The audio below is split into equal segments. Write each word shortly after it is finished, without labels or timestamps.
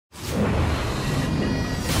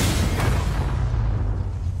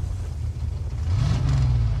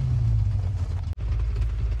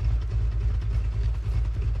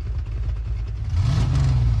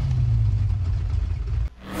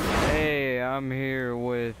I'm here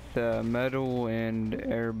with Metal and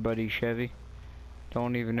everybody Chevy.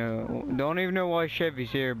 Don't even know why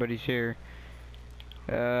Chevy's here, but he's here.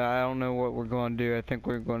 I don't know what we're going to do. I think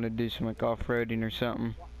we're going to do some like off-roading or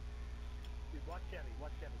something. Dude, watch Chevy.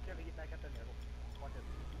 Chevy, get back up in there. Watch it.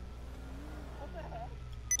 What the heck?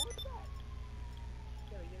 What was that?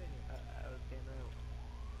 Chevy, get in here. I was standing out.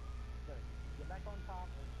 Chevy, get back on top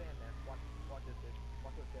and stand there. Watch this, dude.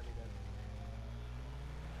 Watch what Chevy does.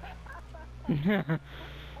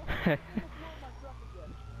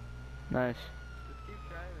 Nice. Just keep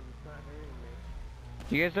driving, it's not hurting me.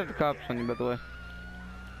 You guys have the cops on you, by the way.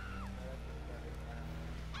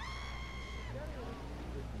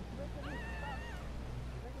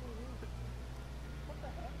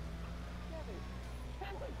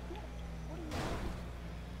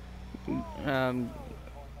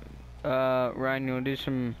 Ryan, you wanna do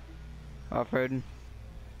some off-roading?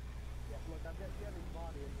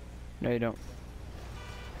 No, you don't.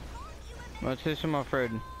 Let's do some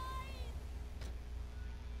off-roading.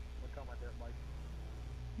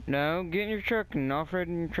 No, get in your truck and off-road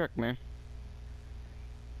in your truck, man.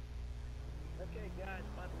 Okay, guys,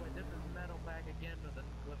 by the way, this is Metal back again with a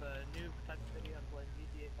new type of video. I'm playing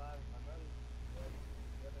GTA 5 with my brother.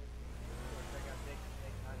 Check out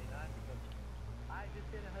Jake99 because I just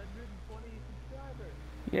hit 120 subscribers.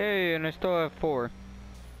 Yay, and I still have 4. Yep,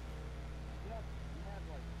 you have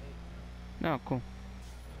like 8. No, cool.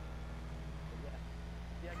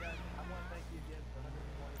 Yeah, guys, I want to thank you again for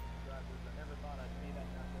 120 subscribers. I never thought I'd see that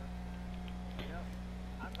number. You know,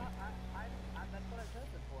 that's what I was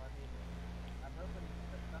hoping for. I mean, I'm hoping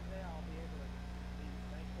that someday I'll be able to be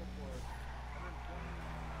thankful for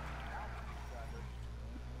 120,000 subscribers.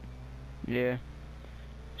 Yeah.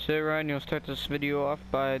 So Ryan, you'll start this video off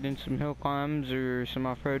by doing some hill climbs or some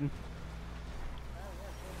off-roading?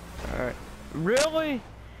 Alright. Really?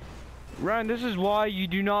 Ryan, this is why we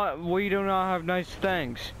do not have nice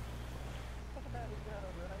things.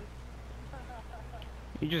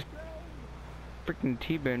 You just freaking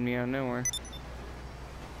T-boned me out of nowhere.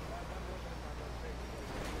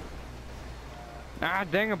 Ah,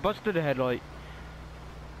 dang! I busted a headlight.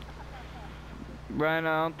 Ryan,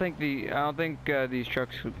 I don't think these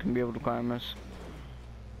trucks can be able to climb this.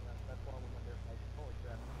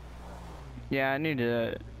 Yeah, I need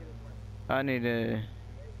to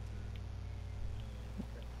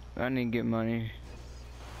get money.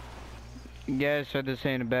 Guys, so this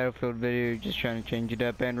ain't a Battlefield video, just trying to change it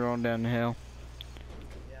up and rolling down the hill.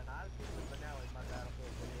 Yeah, no, I was using the finale in my Battlefield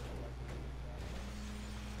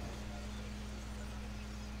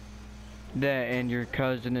video. That and your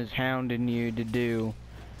cousin is hounding you to do.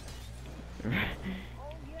 Oh yeah,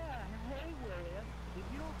 hey William, if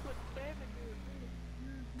you don't quit spamming me with this,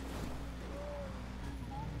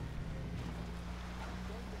 I'm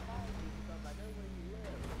going to call you because I know where you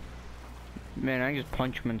live. Man, I just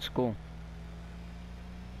punch him in school.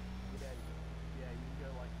 Yeah, you can go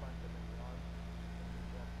like punch him in the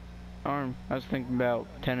Arm. arm. I was thinking about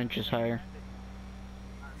 10 inches higher. I mean,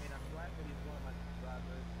 I'm glad that he's one of my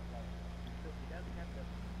subscribers. Like, he doesn't have to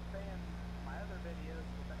spam my other videos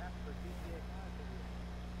with the F for GTA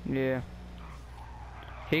 5 videos. Yeah.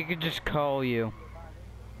 He could just call you.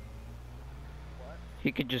 What?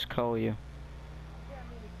 He could just call you. Yeah, I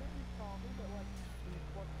mean, he could just call me, but like, he's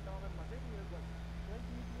what's shown in my videos, like, play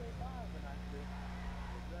GTA 5, and I just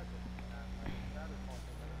regret it. I'm proud of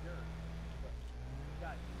myself as a jerk. But,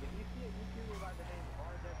 guys, if you see a YouTuber by the name of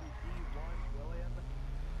RWD1 William,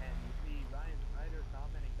 and you see Ryan Snyder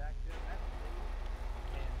commenting back to him, that's me,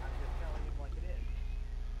 and I'm just telling him like it is.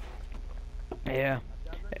 Yeah.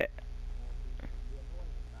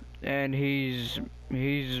 And he's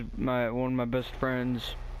one of my best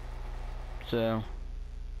friends. So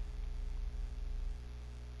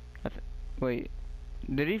wait,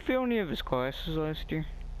 did he fail any of his classes last year?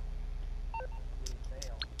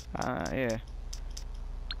 Yeah.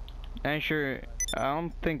 I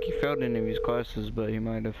don't think he failed any of his classes, but he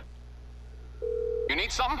might have. You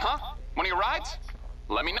need something, huh? One of your rides?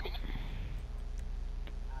 Let me know.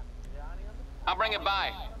 I'll bring it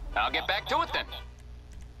by. I'll get back to it then.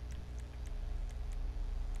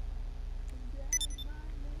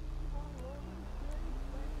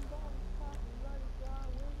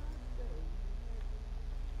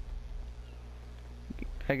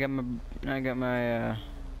 I got my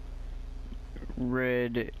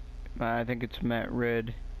red, I think it's matte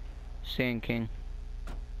red Sand King.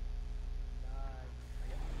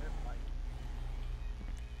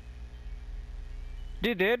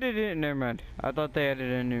 Dude, they added it, never mind. I thought they added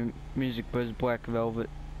a new music, but it's Black Velvet.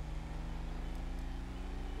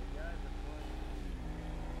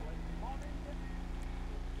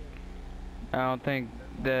 I don't think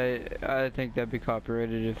that, I think that'd be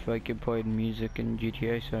copyrighted if like it played music in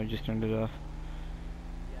GTA, so I just turned it off.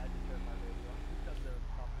 Yeah, I just turned my radio off because there was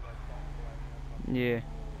copyright songs playing. That's why. Yeah.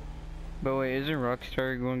 But wait, isn't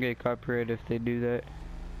Rockstar going to get copyrighted if they do that?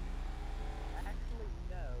 Actually,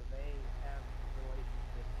 no. They have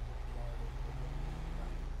relationships with the artists. They get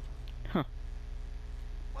money. Huh.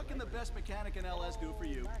 What can the best mechanic in LS do for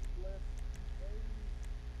you? Max lift. Hey.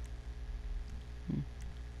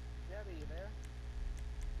 Chevy, you there?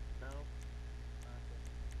 No. Okay.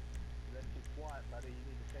 You're too quiet, buddy. You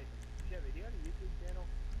need to say something. Chevy, do you have a YouTube channel?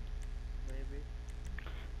 Maybe.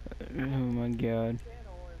 Oh my god.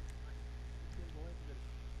 Channel and you can link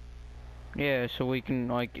it. Yeah, so we can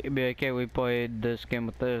like be like, hey, we played this game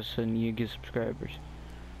with this, and you get subscribers.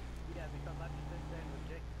 Yeah, because I've just been saying with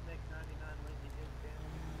Jake the Snake 99 linking his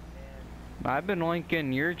channel, and I've been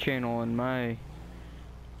linking your channel in my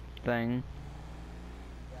thing.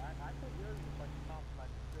 yeah, I put yours as like the top of my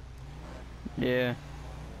description. Yeah.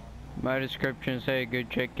 My description say go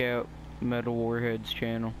check out Metal Warhead's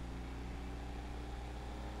channel.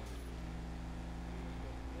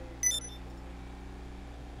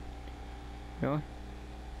 Really?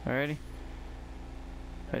 Alrighty?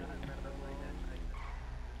 But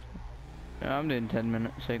I'm doing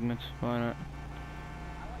 10-minute segments. Why not? I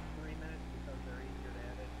like 3 minutes because they're easier to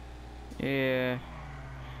edit. Yeah.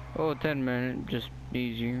 Well, 10 minute, just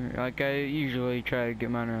easier. Like I usually try to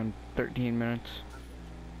get mine around 13 minutes.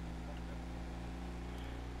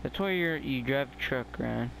 That's why you drive a truck,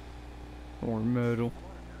 Ryan. Or metal. Okay,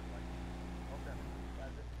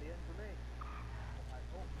 that's the end for me.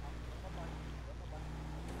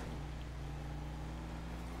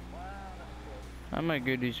 Wow, that's good. I might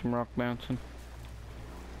go do some rock bouncing.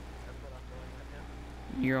 That's what I'm doing right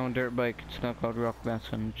now. You're on dirt bike, it's not called rock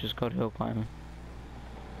bouncing, it's just called hill climbing.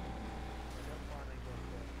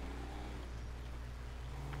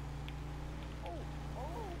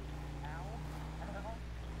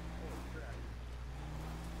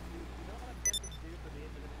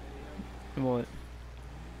 What?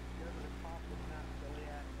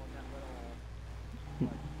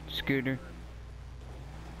 Scooter.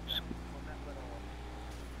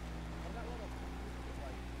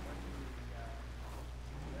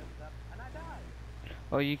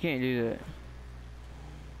 Oh, you can't do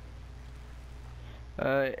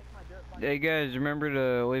that. Hey guys, remember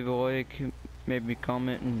to leave a like, maybe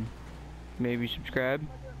comment, and maybe subscribe.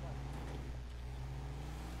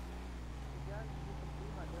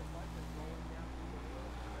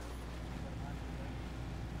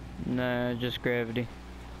 Nah, just gravity.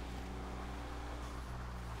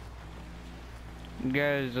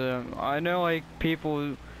 Guys, I know like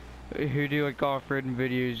people who do like off-roading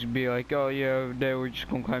videos be like, oh yeah, today we're just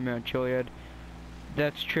gonna climb Mount Chiliad.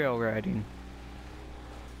 That's trail riding.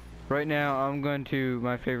 Right now, I'm going to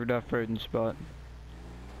my favorite off-roading spot.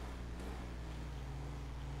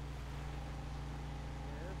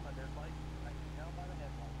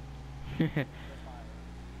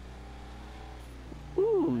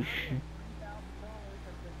 Ooh,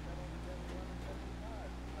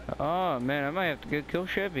 oh man, I might have to go kill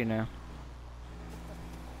Chevy now.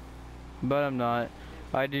 But I'm not.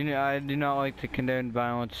 I do not like to condone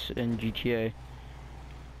violence in GTA.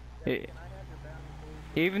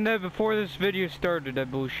 Even though before this video started, I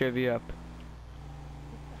blew Chevy up.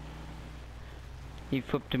 He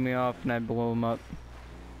flipped me off and I blew him up.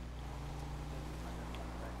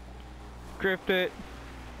 Drift it.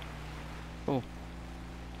 Oh.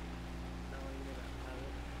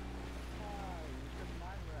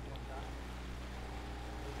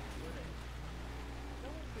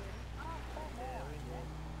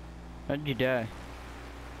 How'd you die?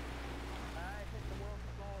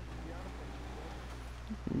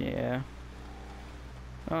 Yeah.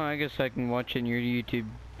 Oh, I guess I can watch it in your YouTube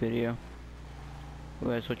video.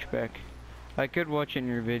 Oh, I switch back. I could watch it in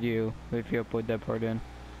your video if you upload that part in.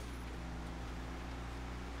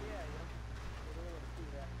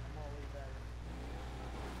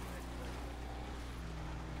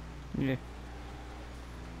 Yeah.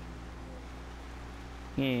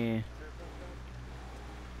 Yeah.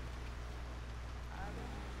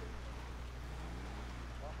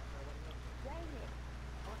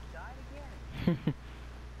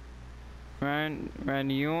 Ryan,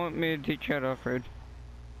 do you want me to teach you how to off-road?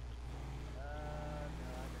 No, I don't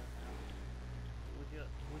know.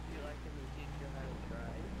 Would you like him to teach you how to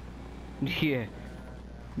drive? Yeah.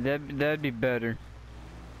 That'd be better.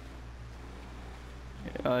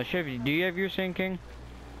 Chevy, do you have your Sand King?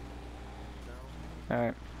 No.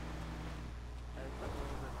 Alright. I was a little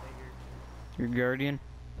bit bigger. Your Guardian?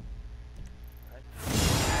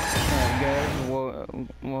 guys,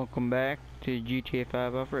 welcome back to GTA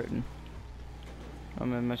 5 Off-Roading.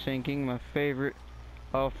 I'm in my sinking, my favorite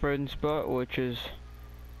off-roading spot, which is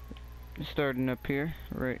starting up here,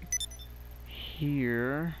 right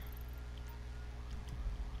here.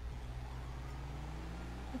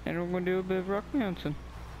 And we're going to do a bit of rock bouncing.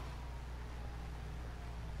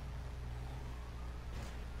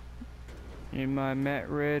 In my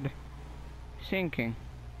matte red sinking.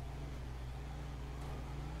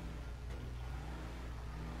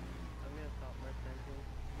 I'm gonna stop my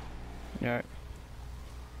sinking. Alright.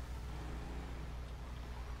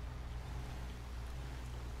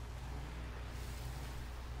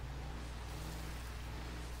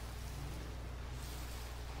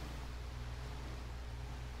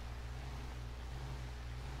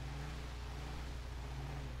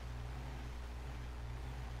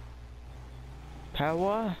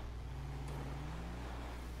 Power?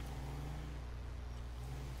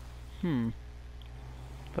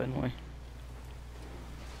 Finally.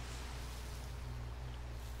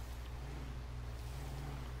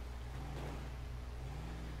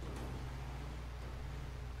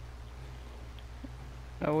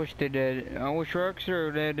 I wish they did. I wish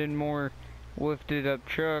Rockstar added more lifted up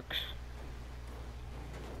trucks.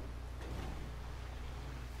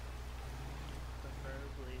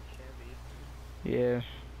 Preferably Chevy. Yeah.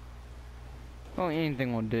 Well,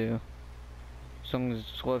 anything will do. As long as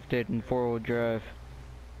it's lifted and 4-wheel drive.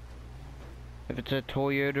 If it's a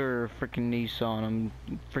Toyota or a freaking Nissan, I'm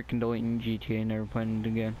freaking deleting GTA and never playing it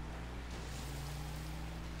again.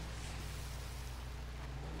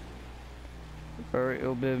 Alright, a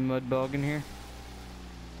little bit of mud bogging here.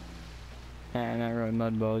 Nah, not really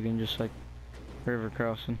mud bogging, just like river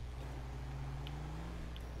crossing.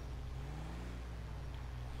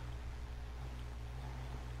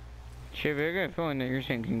 Chevy, I got a feeling that your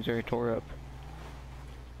sinking's already tore up.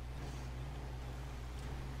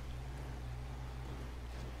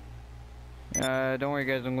 Don't worry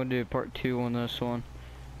guys, I'm going to do part 2 on this one.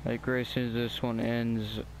 Like right as soon as this one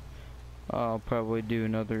ends, I'll probably do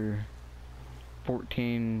another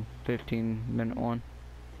 14-15 minute one.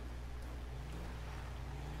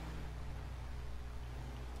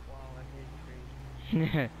 Wow, I hate trees.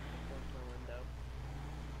 Close my window.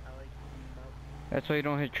 I like smoke, That's why you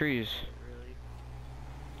don't hit trees. really.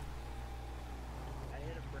 I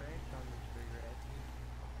hit a branch on this tree, right?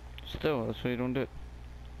 Still, that's why you don't do it.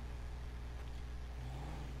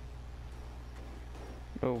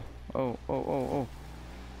 Oh, oh, oh, oh, oh.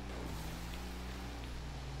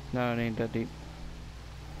 No, it ain't that deep.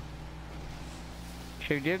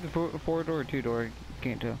 Chevy, do you have the 4-door or 2-door? I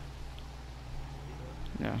can't tell.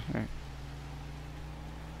 No, alright.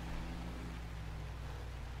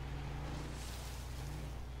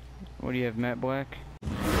 What do you have, matte black?